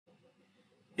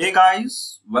Hey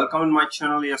guys, welcome in my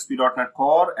channel ASP.NET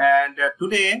Core, and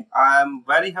today I am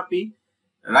very happy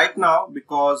right now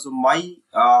because my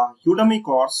Udemy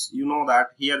course, you know that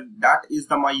here that is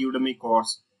my Udemy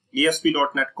course,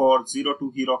 ASP.NET Core 0 to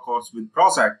Hero course with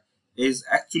project is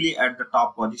actually at the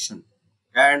top position.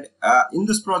 And in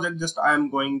this project, just I am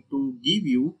going to give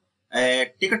you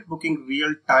a ticket booking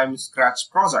real-time scratch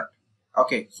project.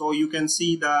 Okay, so you can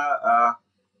see the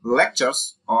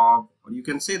lectures, or you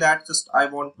can say that just I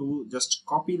want to just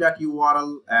copy that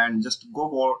URL and just go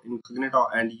over incognito,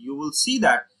 and you will see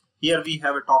that here we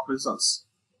have a top results,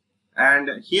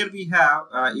 and here we have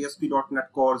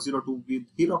ASP.NET Core 02 with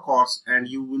Hero course, and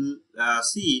you will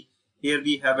see here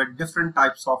we have a different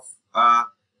types of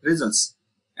results.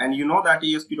 And you know that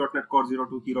ASP.NET Core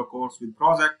 02 Hero course with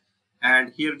project,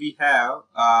 and here we have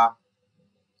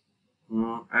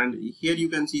and here you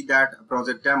can see that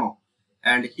project demo,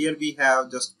 and here we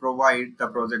have just provide the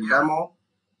project demo,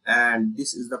 and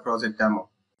this is the project demo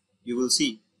you will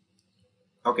see.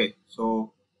 Okay,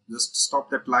 so just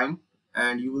stop that line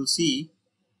and you will see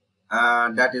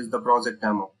that is the project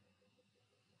demo.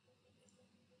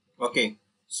 Okay,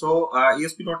 so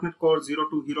ASP.NET Core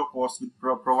 02 Hero course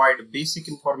will provide basic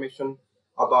information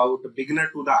about beginner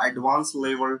to the advanced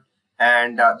level,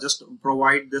 and just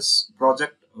provide this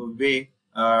project way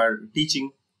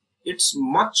teaching. It's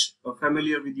much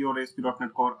familiar with your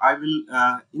ASP.NET Core. I will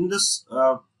in this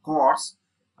course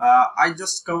I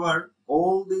just cover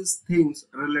all these things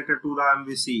related to the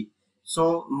MVC.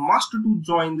 So must to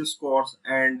join this course,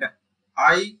 and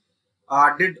I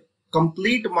did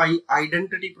complete my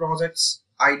identity projects.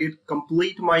 I did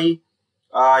complete my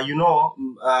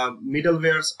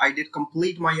middlewares. I did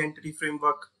complete my entity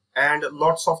framework, and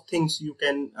lots of things you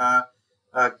can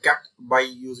get by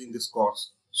using this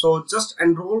course. So just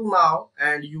enroll now,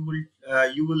 and you will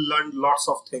learn lots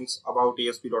of things about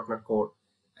ASP.NET Core.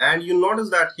 And you notice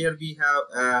that here we have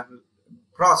a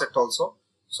project also.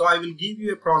 So I will give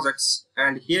you a projects,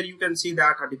 and here you can see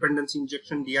that a dependency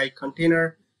injection, DI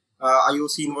container,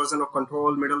 IOC inversion of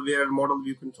control, middleware, model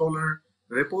view controller,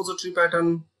 repository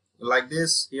pattern like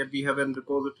this. Here we have a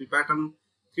repository pattern,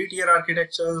 3-tier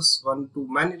architectures,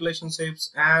 1-to-many relationships,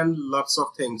 and lots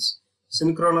of things.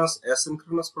 Synchronous,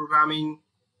 asynchronous programming,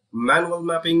 manual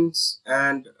mappings,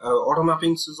 and auto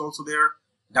mappings is also there.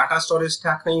 Data storage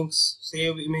techniques,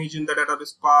 save image in the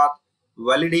database path,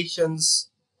 validations,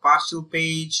 partial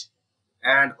page,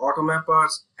 and auto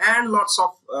mappers, and lots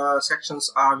of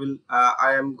sections I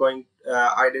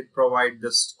did provide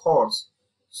this course,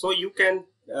 so you can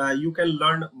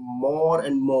learn more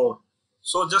and more.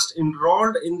 So just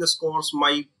enrolled in this course.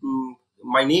 My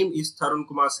name is Tarun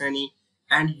Kumar Saini,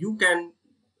 and you can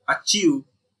achieve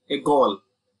a goal.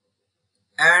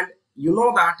 And you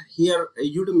know that here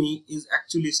Udemy is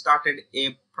actually started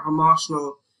a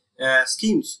promotional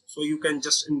schemes, so you can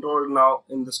just enroll now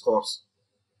in this course.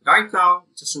 Right now,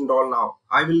 just enroll now.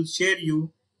 I will share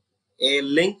you a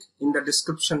link in the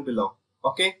description below.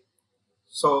 Okay,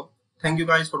 so thank you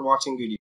guys for watching video.